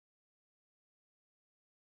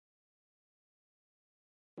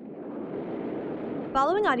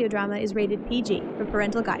following audio drama is rated PG for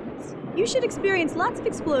parental guidance. You should experience lots of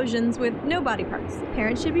explosions with no body parts.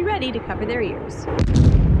 Parents should be ready to cover their ears. They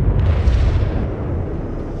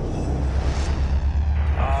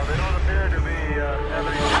don't appear to be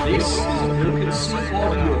having... This is a Lucas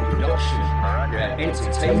audio production, where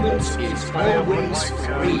entertainment is always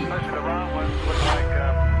free.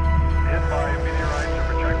 Hit by meteorites or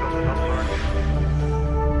projectiles of some sort.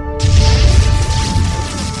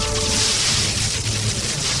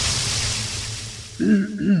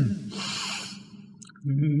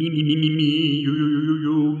 Me, you,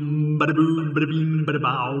 bada boom, bada beam, bada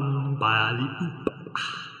bow, bada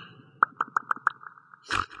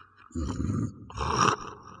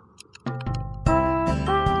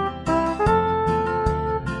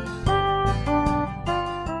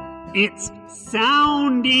It's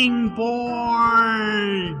Sounding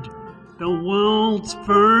Board, the world's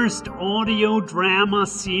first audio drama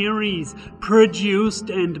series, produced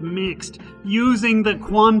and mixed using the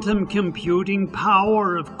quantum computing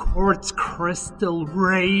power of quartz crystal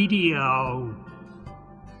radio.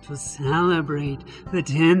 To celebrate the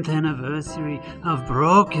 10th anniversary of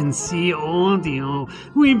Broken Sea Audio,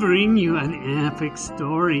 we bring you an epic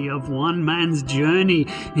story of one man's journey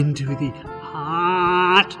into the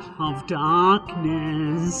heart of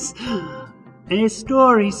darkness. A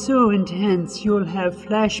story so intense you'll have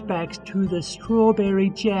flashbacks to the strawberry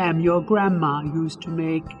jam your grandma used to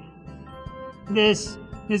make. This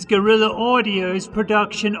is Guerrilla Audio's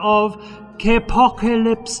production of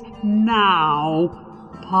Kapokalypse Now,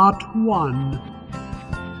 Part 1.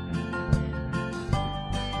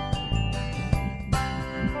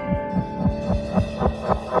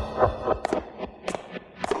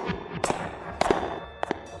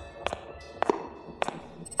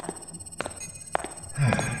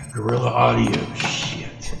 Guerrilla Audio,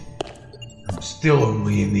 shit. I'm still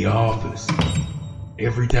only in the office.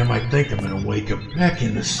 Every time I think I'm gonna wake up back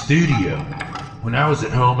in the studio. When I was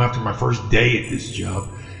at home after my first day at this job,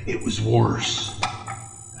 it was worse.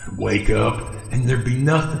 I'd wake up and there'd be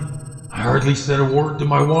nothing. I hardly said a word to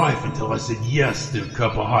my wife until I said yes to a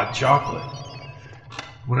cup of hot chocolate.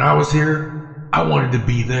 When I was here, I wanted to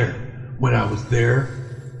be there. When I was there,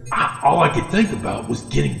 all I could think about was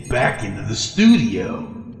getting back into the studio.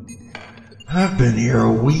 I've been here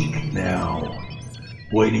a week now,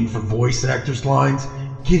 waiting for voice actors' lines,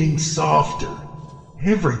 getting softer.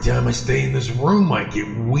 Every time I stay in this room, I get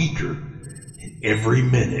weaker. And every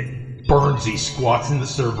minute, Burnsy squats in the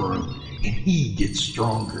server room, and he gets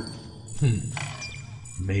stronger.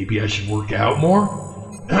 Maybe I should work out more?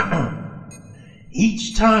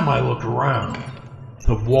 Each time I look around,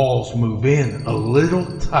 the walls move in a little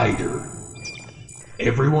tighter.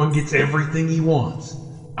 Everyone gets everything he wants.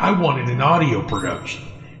 I wanted an audio production,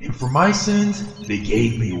 and for my sins, they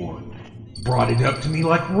gave me one. Brought it up to me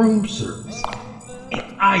like room service.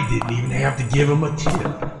 And I didn't even have to give him a tip.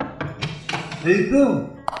 Hey Bill,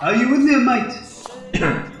 are you in there, mate?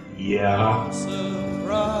 Yeah.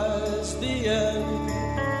 Surprise the end.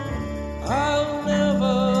 I'll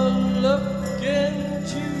never look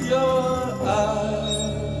into your eyes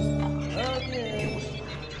again. It was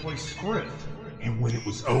a choice script, and when it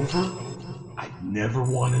was over, I'd never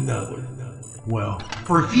want another. Well,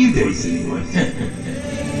 for a few days anyway.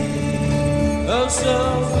 Of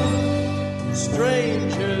some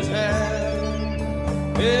stranger's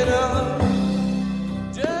hand in a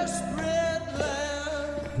desperate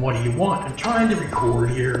land. What do you want? I'm trying to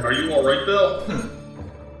record here. Are you alright, Bill?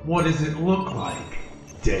 What does it look like,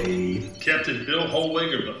 Dave? Captain Bill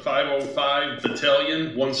Holwig of the 505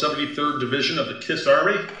 Battalion, 173rd Division of the KISS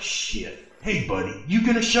Army? Shit. Hey, buddy, you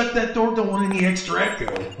gonna shut that door? Don't want any extra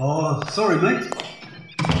echo. Oh, sorry, mate.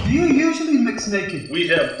 Do you usually mix naked? We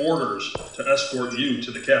have orders to escort you to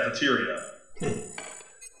the cafeteria.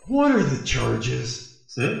 What are the charges?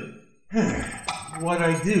 Sir? What'd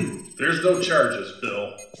I do? There's no charges,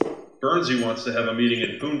 Bill. Burnsy wants to have a meeting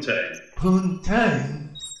in Poontang.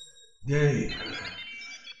 Poontang? Dave.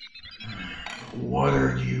 What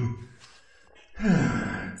are you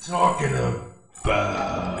talking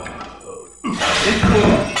about? Hey,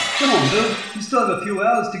 Bill. Come on, Bill. You still have a few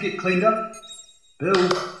hours to get cleaned up. Bill.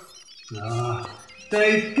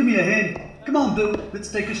 Dave, give me a hand. Come on, Bill. Let's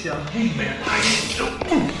take a shower. Hey, man, I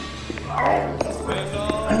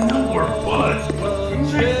know we're buds, but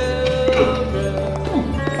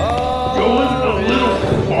going a little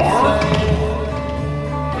far?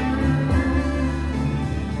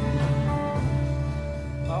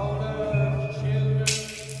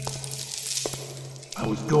 I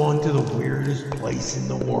was going to the weirdest place in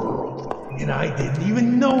the world, and I didn't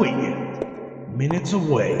even know it yet. Minutes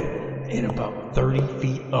away, and about 30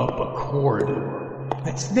 feet up a corridor,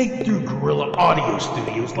 I'd snake through Gorilla Audio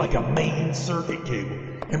Studios like a main circuit cable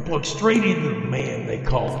and plug straight into the man they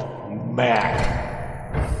called Mac.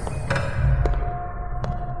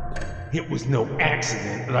 It was no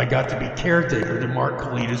accident that I got to be caretaker to Mark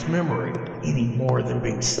Kalita's memory, any more than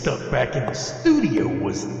being stuck back in the studio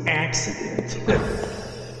was an accident.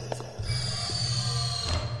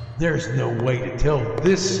 There's no way to tell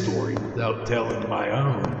this story without telling my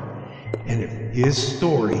own. And if his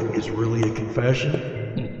story is really a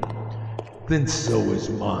confession, then so is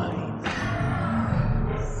mine.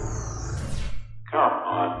 Come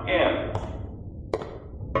on in.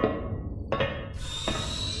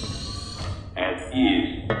 At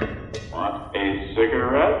ease. Want a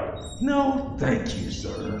cigarette? No, thank you,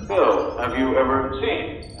 sir. Bill, have you ever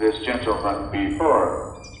seen this gentleman before?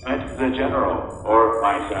 Met the General or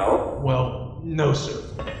myself? Well, no, sir.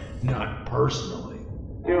 Not personally.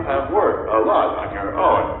 You have worked a lot on your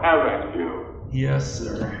own, haven't you? Yes,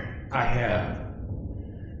 sir. I have.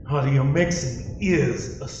 Audio mixing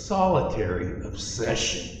is a solitary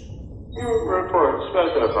obsession. Your report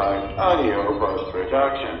specifies audio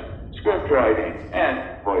post-production, script writing, and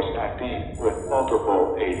voice acting with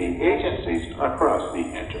multiple AD agencies across the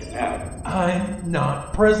internet. I'm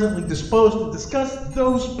not presently disposed to discuss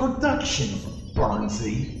those productions,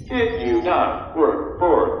 Barnsey. Did you not work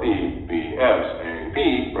for the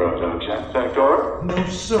BSAP production sector? No,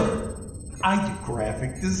 sir. I do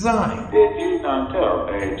graphic design. Did you not tell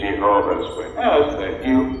a Jehovah's Witness that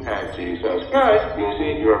you had Jesus Christ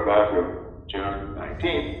using your bathroom June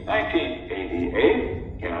 19,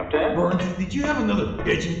 1988, Captain? Barnsey, did you have another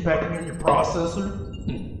pigeon pecking on your processor?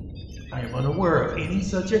 I am unaware of any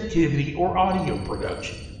such activity or audio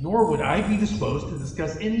production, nor would I be disposed to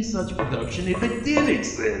discuss any such production if it did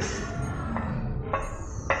exist.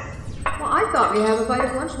 Well, I thought we'd have a bite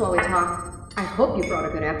of lunch while we talk. I hope you brought a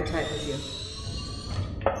good appetite with you.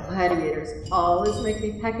 Gladiators always make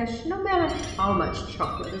me peckish, no matter how much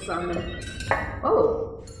chocolate is on them.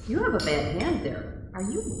 Oh, you have a bad hand there. Are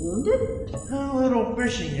you wounded? A little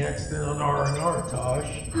fishing accident on R&R,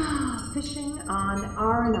 Tosh. Fishing on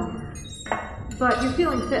R&R. But you're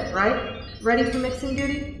feeling fit, right? Ready for mixing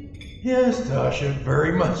duty? Yes, Tasha,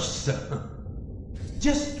 very much so.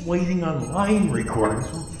 Just waiting on line recordings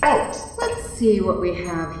from folks. Let's see what we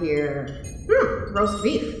have here. Roast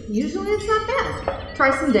beef. Usually it's not bad.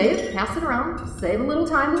 Try some Dave, pass it around, save a little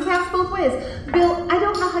time, we'll pass both ways. Bill, I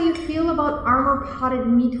don't know how you feel about armor potted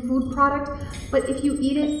meat food product, but if you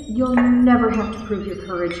eat it, you'll never have to prove your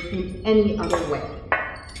courage in any other way.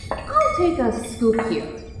 I'll take a scoop here.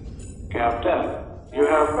 Captain, you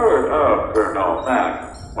have heard of Colonel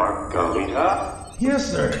Mac Kalita?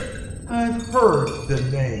 Yes, sir. I've heard the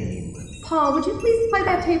name. Paul, would you please play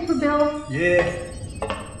that tape for Bill? Yeah.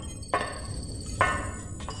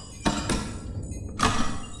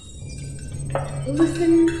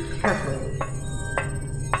 Listen carefully.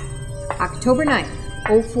 October 9th,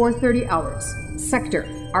 0430 hours. Sector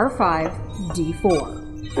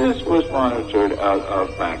R5-D4. This was monitored out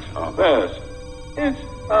of Mac's office. It's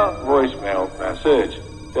a voicemail message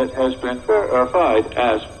that has been verified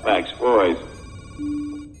as Mac's voice.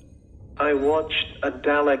 I watched a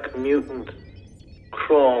Dalek mutant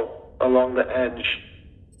crawl along the edge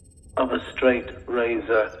of a straight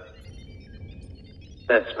razor.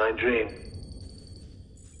 That's my dream.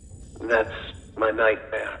 That's my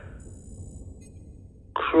nightmare.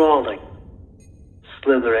 Crawling,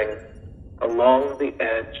 slithering along the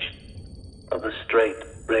edge of a straight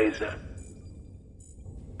razor.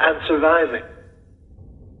 And surviving.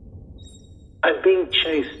 I'm being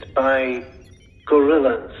chased by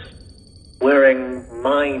gorillas wearing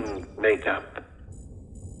mind makeup.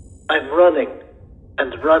 I'm running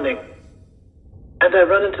and running. And I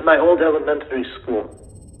run into my old elementary school.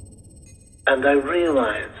 And I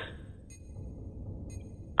realize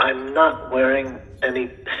I'm not wearing any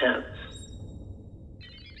pants.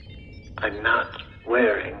 I'm not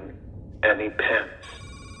wearing any pants.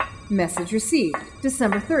 Message received,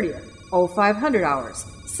 December 30th, 0500 hours.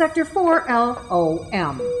 Sector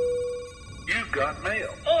 4LOM. You've got mail.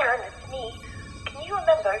 Anne, it's me. Can you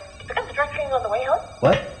remember to pick up the dry cleaning on the way home?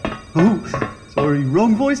 What? Oh, sorry,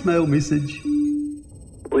 wrong voicemail message.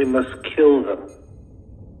 We must kill them.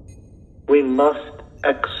 We must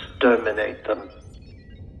exterminate them.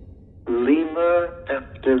 Lemur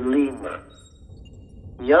after lemur.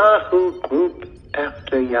 Yahoo group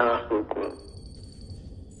after Yahoo group.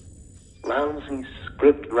 Lousy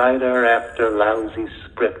script writer after lousy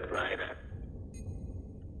script writer.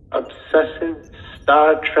 Obsessive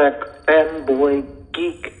Star Trek fanboy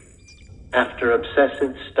geek after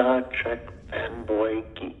obsessive Star Trek fanboy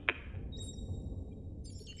geek.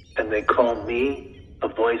 And they call me a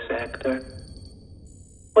voice actor?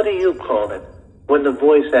 What do you call it when the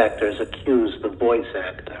voice actors accuse the voice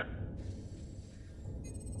actor?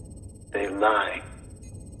 They lie.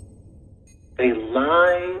 They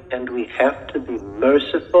lie, and we have to be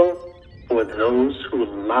merciful for those who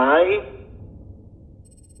lie?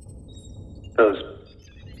 Those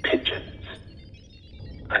pigeons.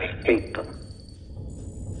 I hate them.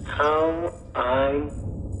 How I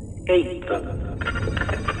hate them.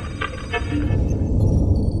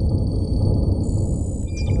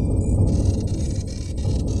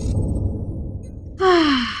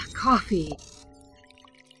 Coffee.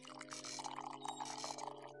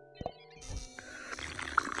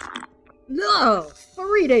 No,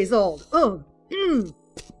 3 days old. Ugh.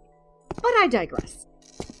 But I digress.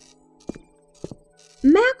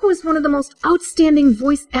 Mac was one of the most outstanding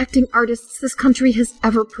voice acting artists this country has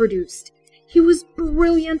ever produced. He was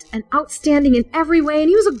brilliant and outstanding in every way, and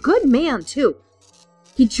he was a good man, too.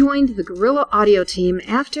 He joined the Guerrilla Audio team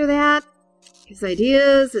after that. His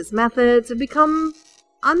ideas, his methods have become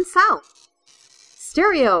unsound.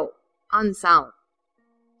 Stereo, unsound.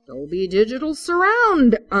 Dolby Digital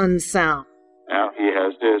Surround, unsound. Now he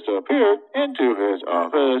has disappeared into his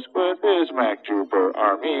office with his Mac Trooper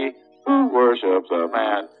army, who worship the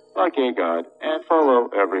man like a god and follow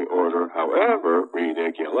every order, however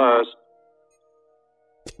ridiculous.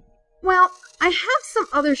 Well, I have some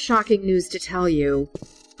other shocking news to tell you.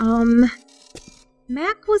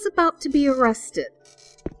 Mac was about to be arrested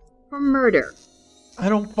for murder. I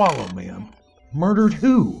don't follow, ma'am. Murdered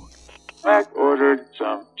who? Mac ordered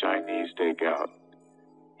some Chinese takeout.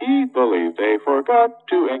 He believed they forgot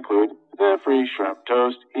to include the free shrimp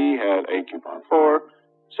toast he had a coupon for,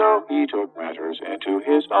 so he took matters into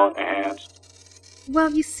his own hands.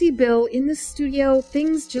 Well, you see, Bill, in the studio,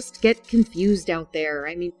 things just get confused out there.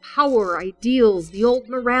 I mean, power, ideals, the old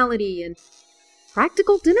morality, and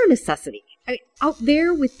practical dinner necessity. I mean, out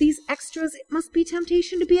there with these extras, it must be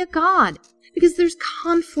temptation to be a god, because there's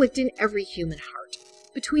conflict in every human heart,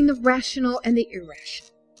 between the rational and the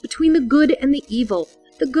irrational, between the good and the evil.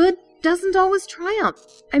 The good doesn't always triumph.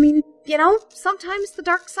 I mean, sometimes the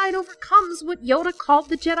dark side overcomes what Yoda called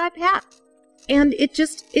the Jedi path. And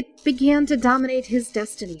it began to dominate his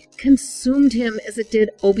destiny, consumed him as it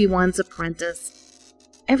did Obi-Wan's apprentice.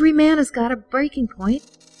 Every man has got a breaking point.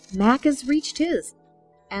 Mac has reached his.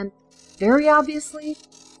 And very obviously,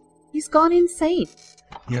 he's gone insane.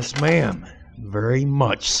 Yes, ma'am. Very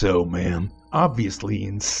much so, ma'am. Obviously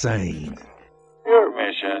insane. Your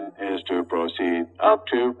mission is to proceed up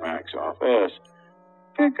to Mac's office.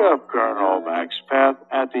 Pick up Colonel Mac's path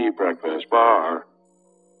at the breakfast bar.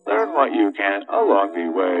 Learn what you can along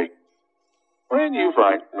the way. When you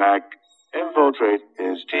find Mac, infiltrate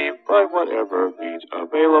his team by whatever means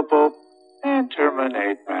available and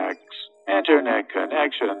terminate Mac's internet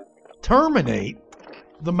connection. Terminate?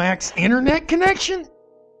 The Mac's internet connection?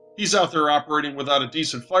 He's out there operating without a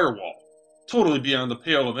decent firewall, totally beyond the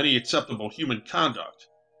pale of any acceptable human conduct.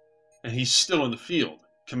 And he's still in the field,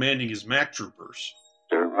 commanding his Mac troopers.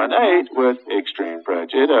 Terminate with extreme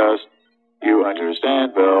prejudice. You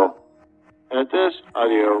understand, Bill, that this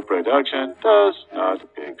audio production does not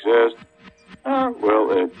exist, nor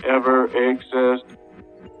will it ever exist.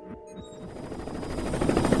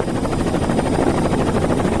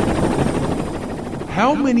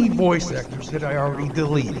 How many voice actors had I already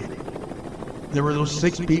deleted? There were those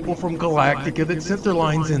 6 people from Galactica that sent their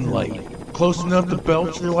lines in late, close enough to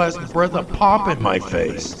belch their last breath of pop in my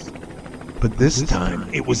face. But this time,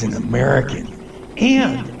 it was an American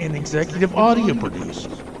and an executive audio producer.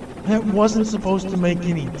 That wasn't supposed to make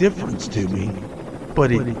any difference to me,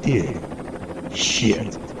 but it did.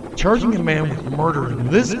 Shit. Charging a man with murder in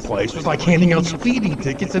this place was like handing out speeding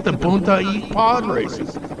tickets at the Bunta Eat pod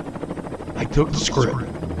races. I took the script.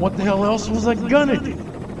 What the hell else was I gonna do?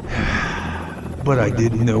 But I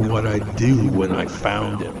didn't know what I'd do when I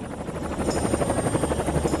found him.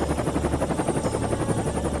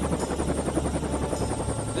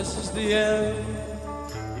 This is the end,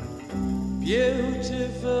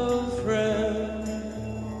 beautiful friend.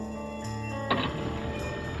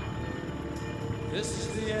 This is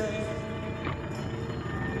the end.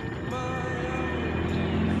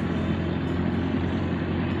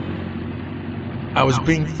 I was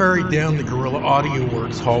being ferried down the Guerrilla Audio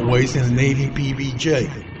Works hallways in a Navy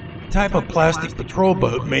PBJ, type of plastic patrol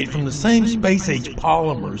boat made from the same space-age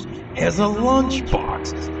polymers as a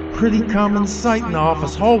lunchbox. Pretty common sight in the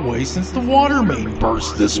office hallways since the water main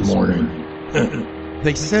burst this morning.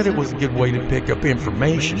 They said it was a good way to pick up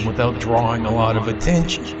information without drawing a lot of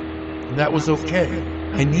attention. That was okay.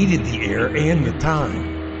 I needed the air and the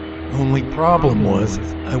time. Only problem was,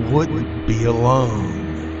 I wouldn't be alone.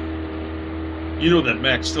 You know that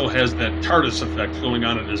Mac still has that TARDIS effect going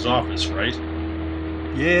on in his office, right?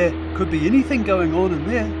 Yeah, could be anything going on in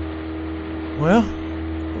there. Well,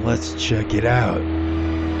 let's check it out.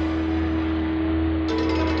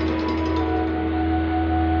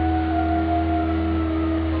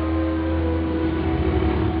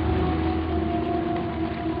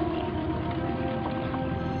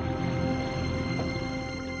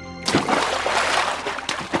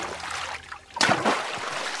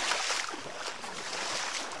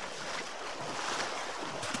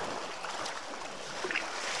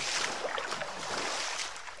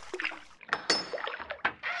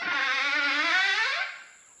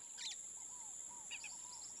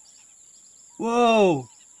 Whoa!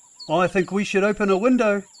 I think we should open a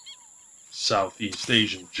window. Southeast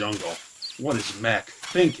Asian jungle. What is Mac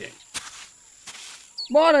thinking?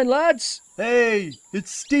 Morning, lads. Hey,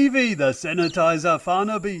 it's Stevie, the sanitizer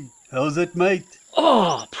Farnaby. How's it, mate?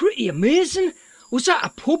 Oh, pretty amazing. Was at a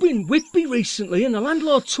pub in Whitby recently and the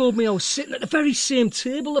landlord told me I was sitting at the very same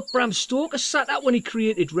table that Bram Stoker sat at when he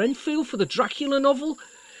created Renfield for the Dracula novel.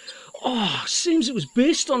 Oh, seems it was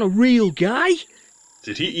based on a real guy.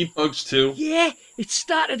 Did he eat bugs too? Yeah, it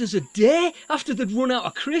started as a dare after they'd run out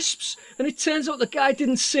of crisps, and it turns out the guy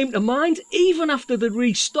didn't seem to mind even after they'd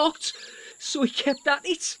restocked, so he kept at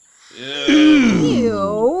it.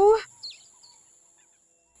 Ew.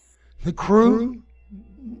 The crew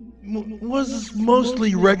was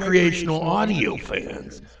mostly recreational audio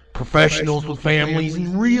fans, professionals with families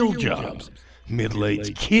and real jobs,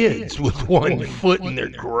 middle-aged kids with one foot in their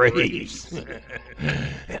graves.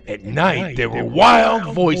 At night, there were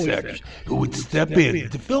wild voice actors who would step in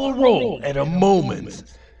to fill a role at a moment's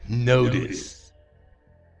notice.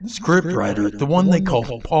 The scriptwriter, the one they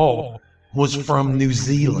called Paul, was from New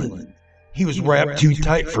Zealand. He was wrapped too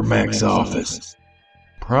tight for Mac's office.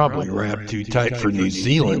 Probably wrapped too tight for New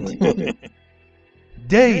Zealand.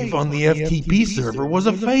 Dave on the FTP server was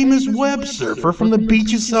a famous web surfer from the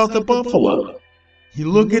beaches south of Buffalo. You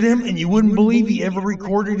look at him and you wouldn't believe he ever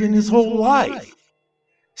recorded in his whole life.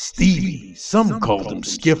 Stevie, some called him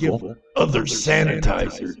Skiffle, others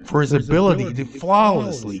Sanitizer, for his ability to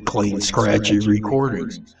flawlessly clean scratchy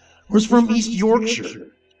recordings, was from East Yorkshire,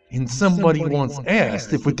 and somebody once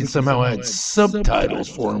asked if we could somehow add subtitles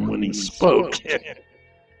for him when he spoke.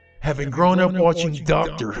 Having grown up watching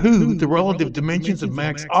Doctor Who, the relative dimensions of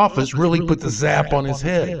Mac's office really put the zap on his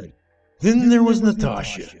head. Then there was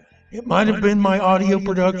Natasha. It might have been my audio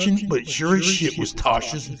production, but sure as shit was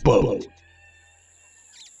Tasha's boat.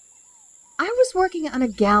 I was working on a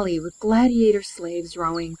galley with gladiator slaves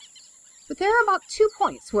rowing. But there are about 2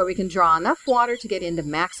 points where we can draw enough water to get into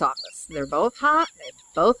Mac's office. They're both hot, they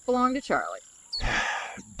both belong to Charlie.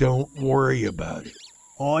 Don't worry about it.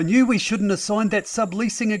 Oh, I knew we shouldn't have signed that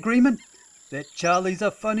subleasing agreement. That Charlie's a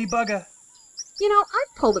funny bugger. You know,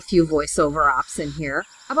 I've pulled a few voiceover ops in here.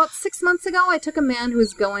 About 6 months ago, I took a man who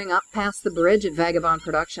was going up past the bridge at Vagabond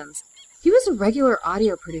Productions. He was a regular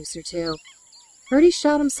audio producer, too. Heard he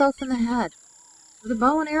shot himself in the head with a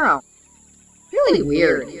bow and arrow. Really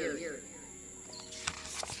weird.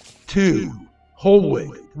 2.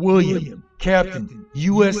 Holwig, William, Captain,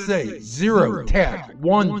 USA 0 TAC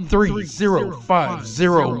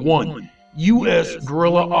 130501, U.S.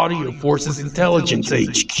 Guerrilla Audio Forces Intelligence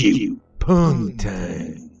HQ,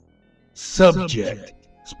 Poontang. Subject,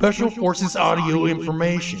 Special Forces Audio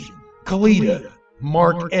Information, Kalita,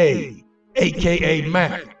 Mark A, a.k.a.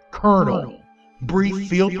 Mac, Colonel. Brief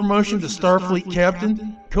field promotion to Starfleet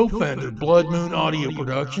Captain, co-founder Blood Moon Audio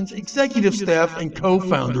Productions, executive staff, and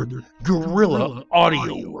co-founder Guerrilla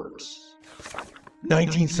Audio Works.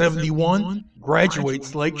 1971,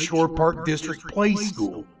 graduates Lakeshore Park District Play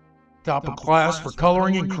School. Top of class for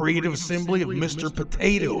coloring and creative assembly of Mr.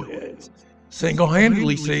 Potato Heads.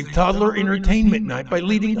 Single-handedly saved toddler entertainment night by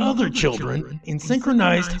leading other children in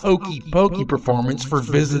synchronized hokey pokey performance for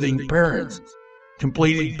visiting parents.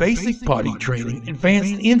 Completed basic potty training,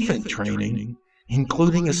 advanced infant training,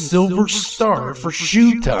 including a silver star for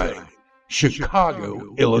shoe tying.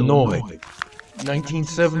 Chicago, Illinois.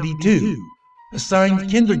 1972.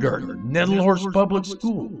 Assigned kindergarten, Nettlehorse Public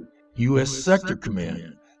School, U.S. Sector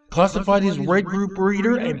Command. Classified as Red Group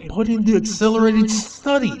Reader and put into Accelerated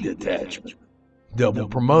Study Detachment. Double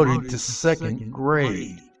promoted to 2nd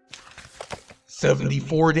grade.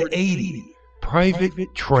 74 to 80.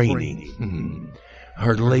 Private training.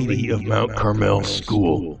 Our Lady of Mount Carmel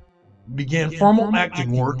School. Began formal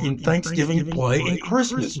acting work in Thanksgiving play and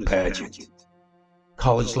Christmas pageant.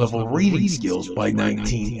 College level reading skills by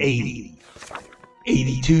 1980.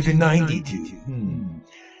 82 to 92.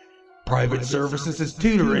 Private services as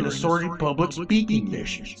tutor in assorted public speaking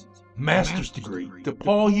missions. Master's degree,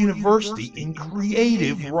 DePaul University in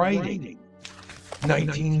creative writing.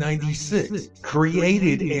 1996,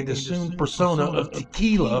 created and assumed persona of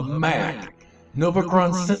Tequila Mac,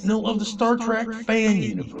 Novacron Sentinel of the Star Trek fan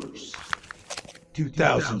universe.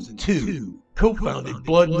 2002, co-founded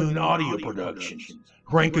Blood Moon Audio Productions,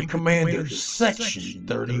 rank of Commander, Section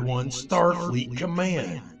 31 Starfleet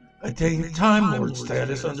Command, attained Time Lord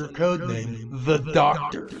status under codename The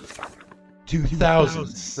Doctor.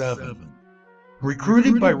 2007,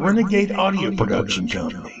 recruited by Renegade Audio Production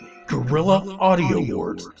Company, Guerrilla Audio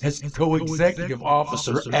Awards as co-executive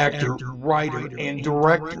officer, actor, writer, and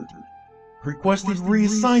director. Requested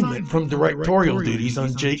reassignment from directorial duties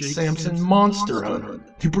on Jake Sampson Monster Hunter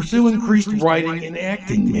to pursue increased writing and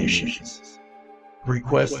acting missions.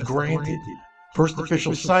 Request granted. First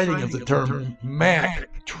official sighting of the term Mac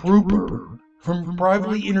Trooper from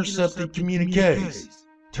privately intercepted communiques.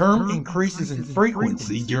 Term increases in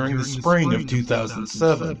frequency during the spring of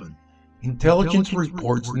 2007. Intelligence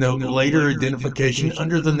reports note later identification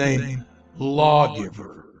under the name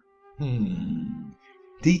Lawgiver.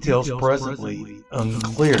 Details presently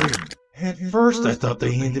unclear. At first I thought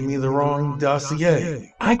they handed me the wrong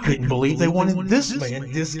dossier. I couldn't believe they wanted this man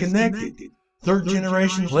disconnected. Third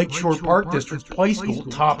generation Lakeshore Park District Play School,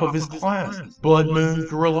 top of his class. Blood Moon,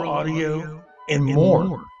 Guerrilla Audio, and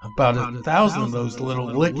more. About 1,000 of those little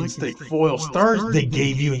lick and stick foil stars they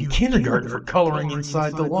gave you in kindergarten for coloring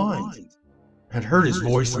inside the lines. I'd heard his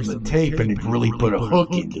voice on the tape and it really put a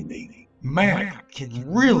hook into me. Mac can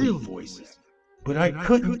really voice it. But I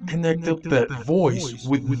couldn't connect up that voice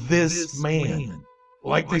with this man.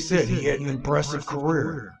 Like they said, he had an impressive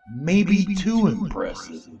career. Maybe too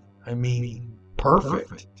impressive. I mean,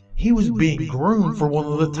 perfect. He was being groomed for one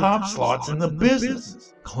of the top slots in the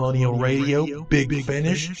business. Colonial Radio, Big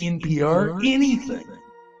Finish, NPR, anything.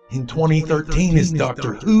 In 2013, his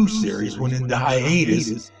Doctor Who series went into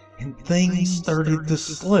hiatus, and things started to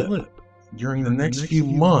slip. During the next few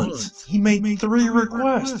months, he made 3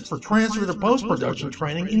 requests for transfer to post-production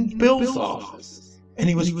training in Bill's office, and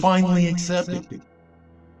he was finally accepted.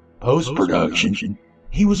 Post-production?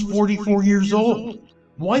 He was 44 years old.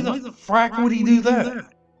 Why the frack would he do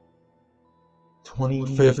that?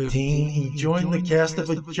 2015, he joined the cast of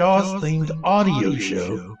a Jaws-themed audio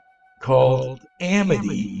show called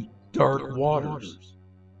Amity Dark Waters.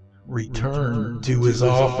 Returned to his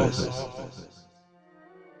office.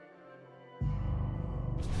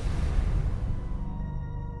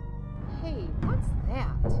 Hey, what's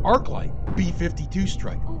that? Arclight, B-52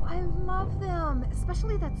 strike. Oh, I love them,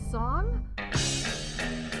 especially that song.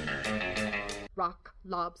 Rock,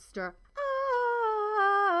 lobster,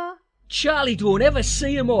 ah. Charlie, don't ever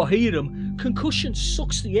see him or hear him. Concussion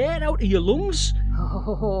sucks the air out of your lungs.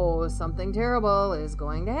 Oh, something terrible is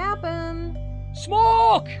going to happen.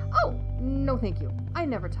 Smoke! Oh, no thank you. I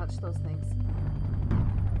never touch those things.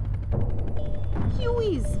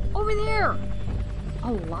 Hueys! Over there!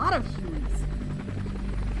 A lot of Hueys.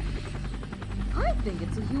 I think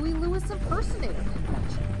it's a Huey Lewis impersonator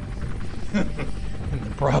convention. And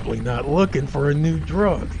they're probably not looking for a new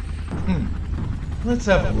drug. Let's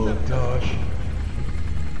have a look, Tosh.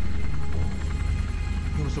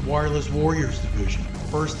 It was the Wireless Warriors Division,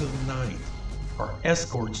 1st of the 9th. Our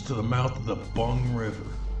escorts to the mouth of the Bung River.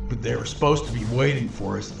 But they were supposed to be waiting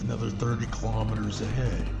for us another 30 kilometers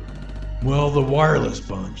ahead. Well, the wireless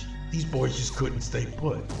bunch. These boys just couldn't stay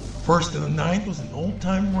put. 1st of the 9th was an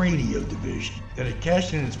old-time radio division that had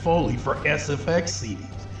cashed in its Foley for SFX CDs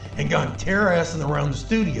and gone tear-assing around the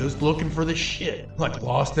studios looking for the shit, like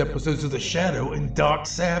lost episodes of The Shadow and Doc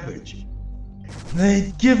Savage.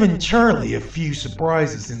 They'd given Charlie a few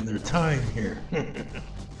surprises in their time here.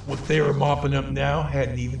 What they were mopping up now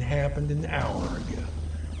hadn't even happened an hour ago.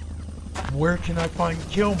 Where can I find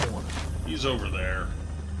Kilmore? He's over there.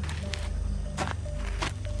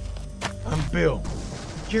 I'm Bill.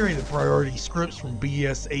 I carry the priority scripts from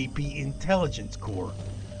BSAP Intelligence Corps.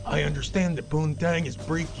 I understand that Poontang has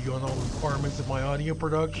briefed you on all the requirements of my audio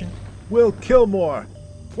production. Will Kilmore.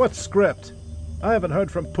 What script? I haven't heard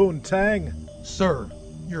from Poontang. Sir,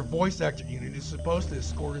 your voice actor unit is supposed to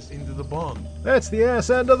escort us into the bung. That's the ass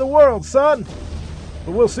end of the world, son.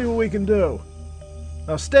 But we'll see what we can do.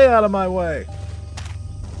 Now stay out of my way.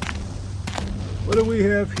 What do we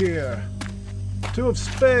have here? 2 of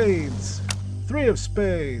spades. 3 of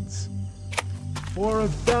spades. 4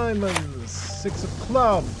 of diamonds. 6 of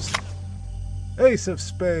clubs. Ace of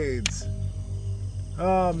spades.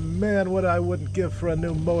 Oh man, what I wouldn't give for a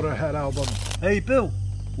new Motorhead album. Hey Bill,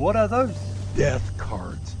 what are those? Death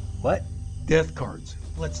cards. What? Death cards.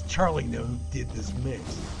 Lets Charlie know who did this mix.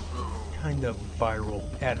 kind of viral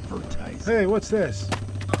advertising. Hey, what's this?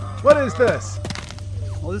 What is this?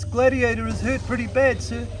 Well, this gladiator is hurt pretty bad,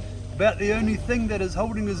 sir. About the only thing that is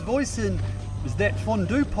holding his voice in is that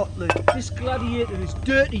fondue pot lid. This gladiator is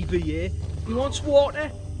dirty, VA. He wants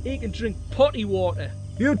water, he can drink potty water.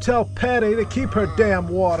 You tell Patty to keep her damn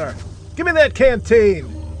water. Give me that canteen.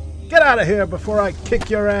 Get out of here before I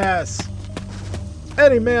kick your ass.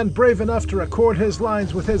 Any man brave enough to record his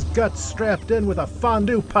lines with his guts strapped in with a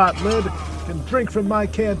fondue pot lid can drink from my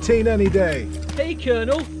canteen any day. Hey,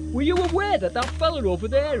 Colonel, were you aware that fella over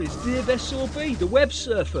there is Dave S.O.B., the web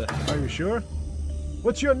surfer? Are you sure?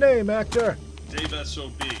 What's your name, actor? Dave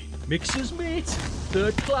S.O.B. Mixer's mate,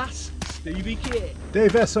 third class, Stevie K.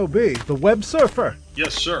 Dave S.O.B., the web surfer?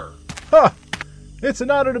 Yes, sir. Huh! It's an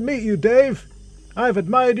honor to meet you, Dave. I've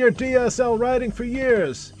admired your DSL writing for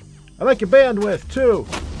years. I like your bandwidth, too.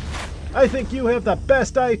 I think you have the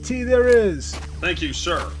best IT there is. Thank you,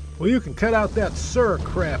 sir. Well, you can cut out that sir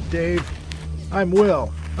crap, Dave. I'm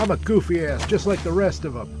Will. I'm a goofy ass, just like the rest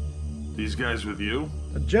of them. These guys with you?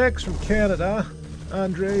 Jack's from Canada.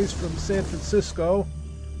 Andre's from San Francisco.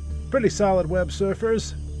 Pretty solid web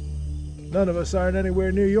surfers. None of us aren't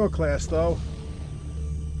anywhere near your class, though.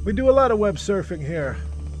 We do a lot of web surfing here.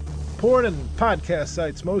 Porn and podcast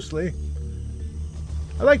sites, mostly.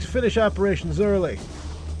 I like to finish operations early.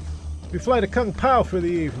 We fly to Kung Pao for the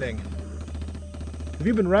evening. Have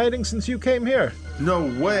you been riding since you came here? No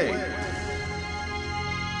way!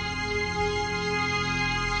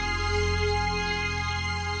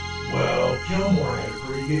 Well, Gilmore had a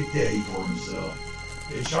pretty good day for himself.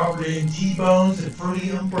 They choppered in T-bones and fruity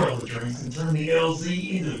umbrella drinks and turned the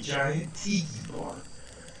LZ into a giant tiki bar.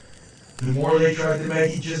 The more they tried to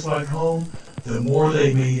make it just like home, the more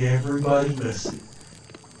they made everybody miss it.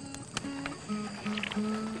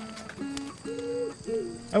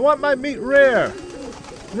 I want my meat rare.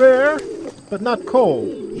 Rare, but not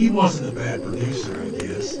cold. He wasn't a bad producer, I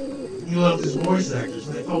guess. He loved his voice actors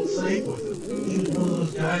and they felt safe with him. He was one of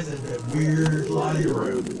those guys that had that weird light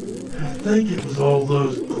around him. I think it was all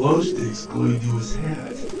those glow sticks glued to his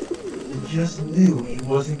hat. He just knew he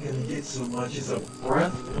wasn't going to get so much as a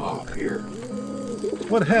breath pop here.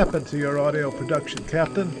 What happened to your audio production,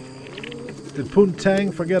 Captain? Did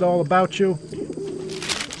Poontang forget all about you?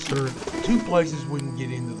 Sir, two places we can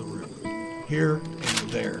get into the river. Here and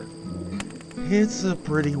there. It's a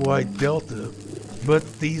pretty wide delta, but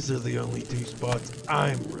these are the only two spots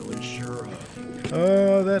I'm really sure of.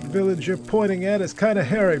 Oh, that village you're pointing at is kind of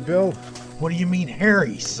hairy, Bill. What do you mean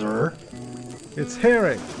hairy, sir? It's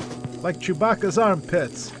hairy, like Chewbacca's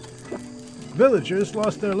armpits. Villagers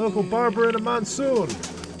lost their local barber in a monsoon.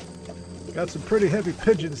 Got some pretty heavy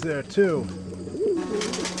pigeons there, too.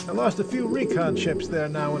 I lost a few recon ships there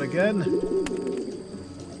now and again.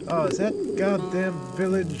 Oh, is that goddamn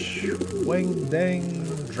village Wang Dang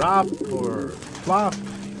Drop or Flop?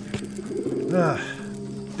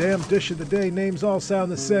 Damn dish of the day names all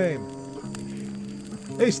sound the same.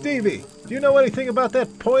 Hey, Stevie, do you know anything about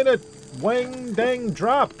that pointed Wang Dang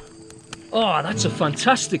Drop? Oh, that's a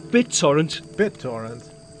fantastic BitTorrent. BitTorrent?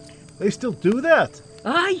 They still do that?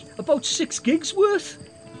 Aye, about 6 gigs worth.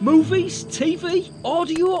 Movies, TV,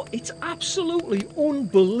 audio, it's absolutely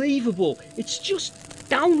unbelievable. It's just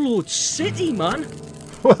download city, man.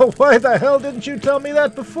 Well, why the hell didn't you tell me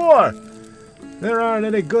that before? There aren't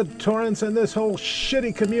any good torrents in this whole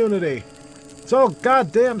shitty community. It's all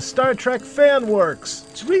goddamn Star Trek fan works.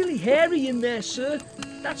 It's really hairy in there, sir.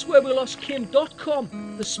 That's where we lost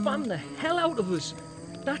Kim.com. They spammed the hell out of us.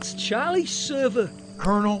 That's Charlie's server.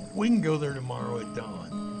 Colonel, we can go there tomorrow at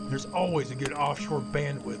dawn. There's always a good offshore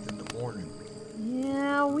bandwidth in the morning.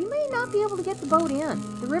 Yeah, we may not be able to get the boat in.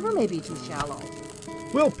 The river may be too shallow.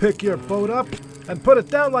 We'll pick your boat up and put it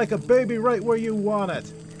down like a baby right where you want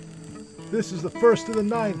it. This is the 1st of the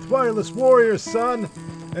 9th Wireless Warriors, son.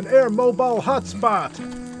 An air mobile hotspot.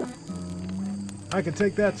 I can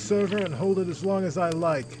take that server and hold it as long as I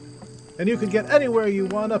like. And you can get anywhere you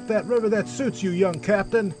want up that river that suits you, young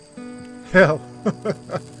captain. Hell,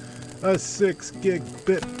 a 6 gig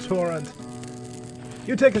BitTorrent.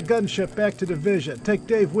 You take a gunship back to Division. Take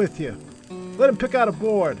Dave with you. Let him pick out a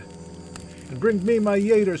board. And bring me my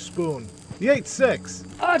Yater spoon. The 8.6.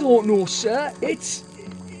 I don't know, sir. It's...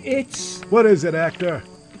 What is it, actor?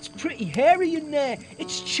 It's pretty hairy in there.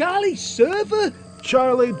 It's Charlie's server.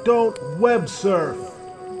 Charlie, don't web surf.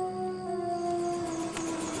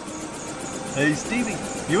 Hey, Stevie,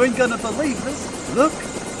 you ain't gonna believe this. Look.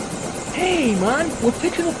 Hey, man, we're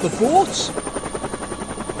picking up the boats.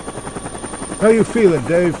 How you feeling,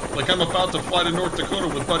 Dave? Like I'm about to fly to North Dakota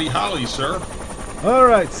with Buddy Holly, sir. All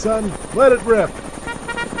right, son. Let it rip.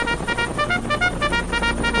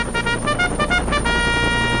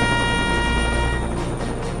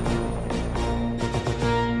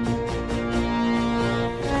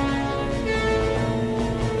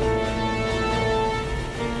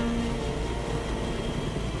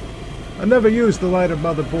 I never used the lighter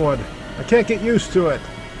motherboard. I can't get used to it.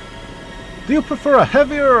 Do you prefer a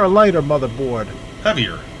heavier or a lighter motherboard?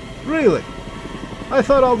 Heavier. Really? I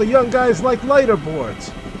thought all the young guys liked lighter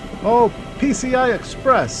boards. All PCI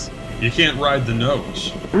Express. You can't ride the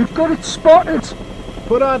nose. We've got it spotted.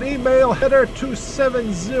 Put on email header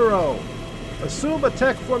 270. Assume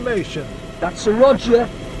attack formation. That's a roger.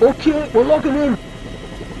 Okay, we're logging in.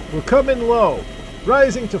 We'll come in low,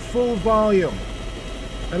 rising to full volume.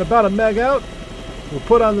 And about a meg out, we'll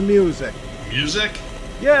put on the music. Music?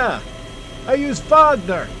 Yeah, I use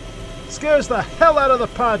Wagner. Scares the hell out of the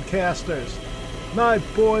podcasters. My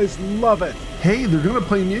boys love it. Hey, they're gonna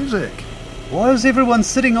play music. Why is everyone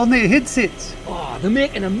sitting on their headsets? Oh, they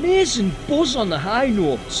make an amazing buzz on the high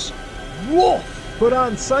notes. Rough. Put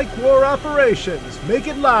on Psych War Operations. Make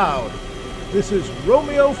it loud. This is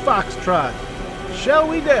Romeo Foxtrot. Shall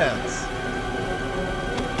we dance?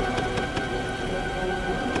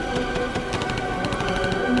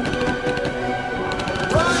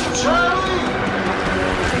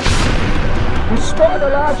 We spotted a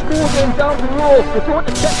large movement down the road. We're going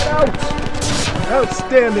to check it out.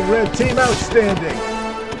 Outstanding, Red Team, outstanding.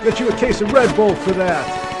 Get you a case of Red Bull for that.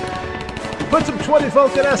 Put some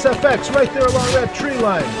 20-volt and SFX right there along that tree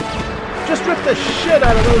line. Just rip the shit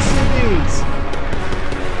out of those CDs.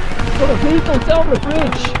 Got a vehicle down the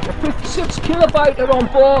bridge. A 56 kilobyte on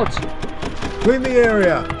board. Clean the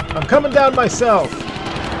area. I'm coming down myself.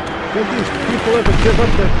 Don't these people ever give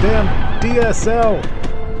up their damn DSL?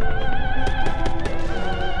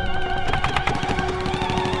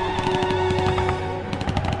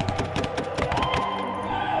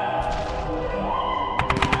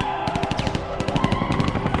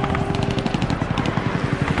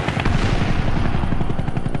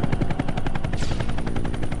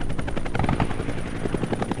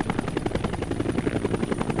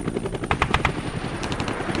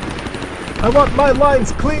 I want my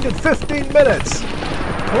lines cleaned in 15 minutes.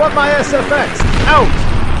 I want my SFX out.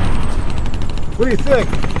 What do you think?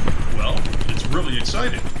 Well, it's really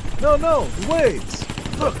exciting. No, the waves.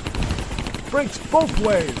 Look, breaks both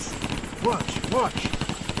ways. Watch.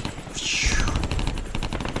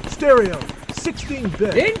 Stereo,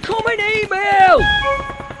 16-bit. Incoming email!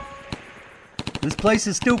 This place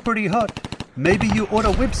is still pretty hot. Maybe you ought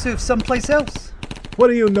to web surf someplace else. What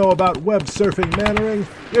do you know about web surfing, Mannering?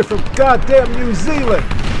 You're from goddamn New Zealand.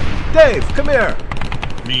 Dave, come here.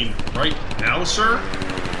 You mean right now, sir?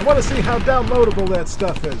 I want to see how downloadable that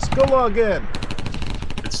stuff is. Go log in.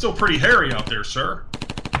 It's still pretty hairy out there, sir.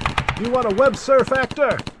 You want a web surf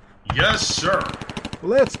actor? Yes, sir.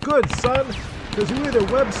 Well, that's good, son, because you either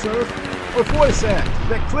web surf or voice act.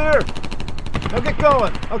 That clear? Now get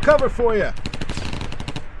going. I'll cover for you.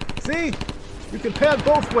 See? You can pan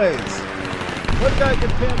both ways. One guy can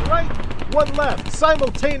pan right, one left,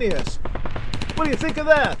 simultaneous. What do you think of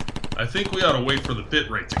that? I think we ought to wait for the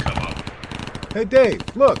bitrate to come up. Hey, Dave,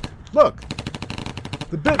 look.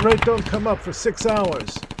 The bitrate don't come up for 6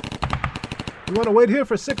 hours. You want to wait here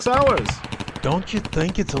for 6 hours? Don't you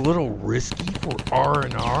think it's a little risky for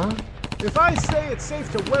R&R? If I say it's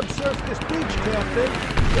safe to web surf this beach, Captain,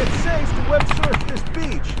 it's safe to web surf this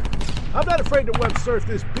beach. I'm not afraid to web surf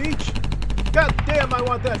this beach. God damn, I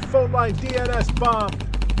want that phone line DNS bombed.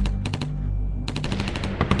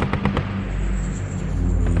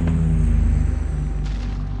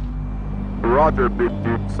 Roger, Big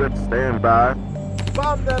Duke 6, stand by.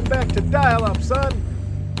 Bomb them back to dial-up, son.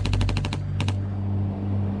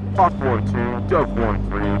 Fox 1-2, Dove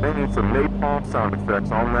 1-3, they need some napalm sound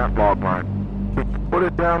effects on that log line. Can you put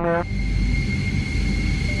it down there?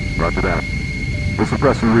 Roger that. We'll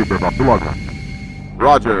suppress some reverb off the log line.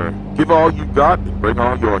 Roger, give all you got and bring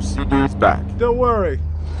all your CDs back. Don't worry.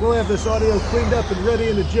 We'll have this audio cleaned up and ready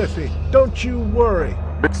in a jiffy. Don't you worry.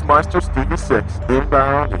 Mixmeister Stevie 6,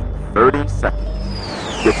 inbound in 30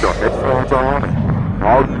 seconds. Get your headphones on and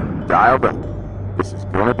all you dialed up. This is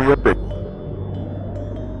gonna be a big one.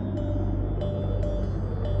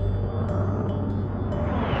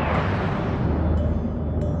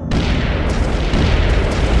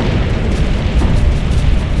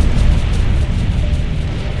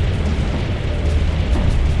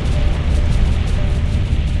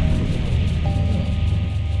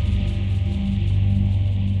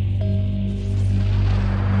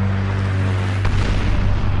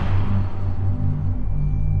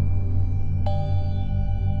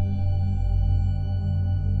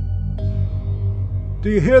 Do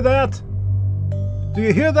you hear that? Do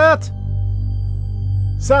you hear that?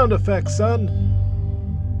 Sound effects, son.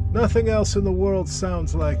 Nothing else in the world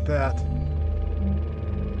sounds like that.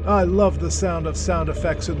 I love the sound of sound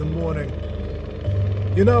effects in the morning.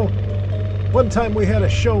 You know, One time we had a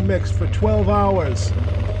show mixed for 12 hours.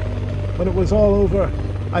 When it was all over,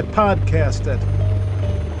 I podcast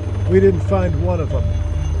it. We didn't find one of them.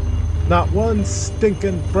 Not one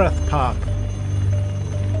stinking breath pop.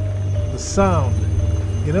 The sound,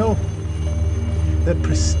 you know? That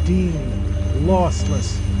pristine,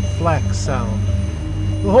 lossless, flack sound.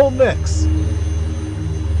 The whole mix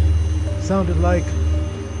sounded like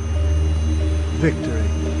victory.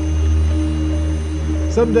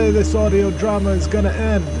 Someday this audio drama is gonna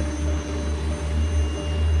end.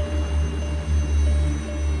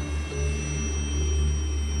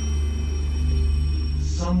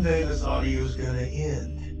 Someday this audio's gonna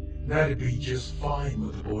end. That'd be just fine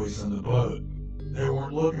with the boys on the boat. They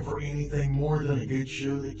weren't looking for anything more than a good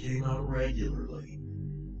show that came out regularly.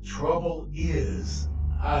 Trouble is,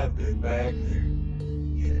 I've been back there,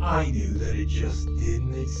 and I knew that it just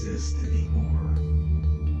didn't exist anymore.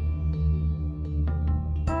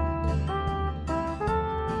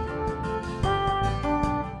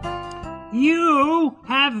 You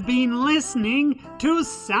have been listening to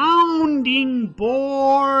Sounding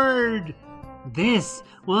Board. This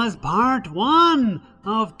was part 1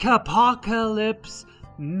 of Kapokalypse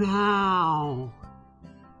Now.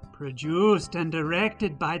 Produced and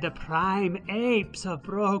directed by the Prime Apes of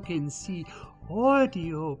Broken Sea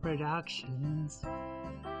Audio Productions.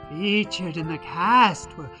 Featured in the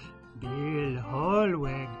cast were Bill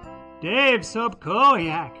Holweg, Dave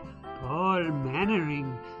Sobkoyak, Paul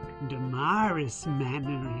Mannering, Damaris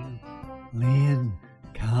Mannering, Lynn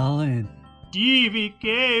Cullen,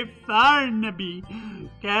 DVK Farnaby,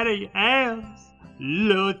 Gary Ailes,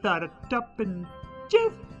 Lothar Tuppen,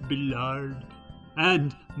 Jeff Billard,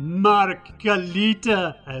 and Mark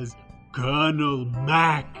Kalita as Colonel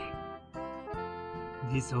Mac.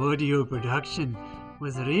 This audio production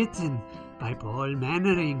was written by Paul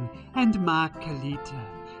Mannering and Mark Kalita.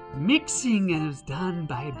 Mixing was done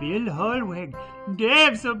by Bill Holweg,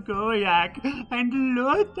 Dave Sobkoyak, and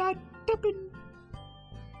Lothar Tuppen.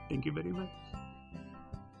 Thank you very much.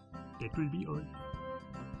 That will be all.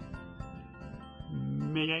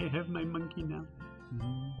 May I have my monkey now?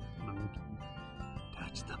 Monkey.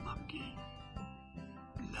 Touch the monkey.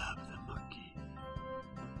 Love the monkey.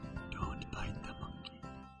 Don't bite the monkey.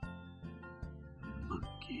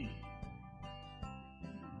 Monkey.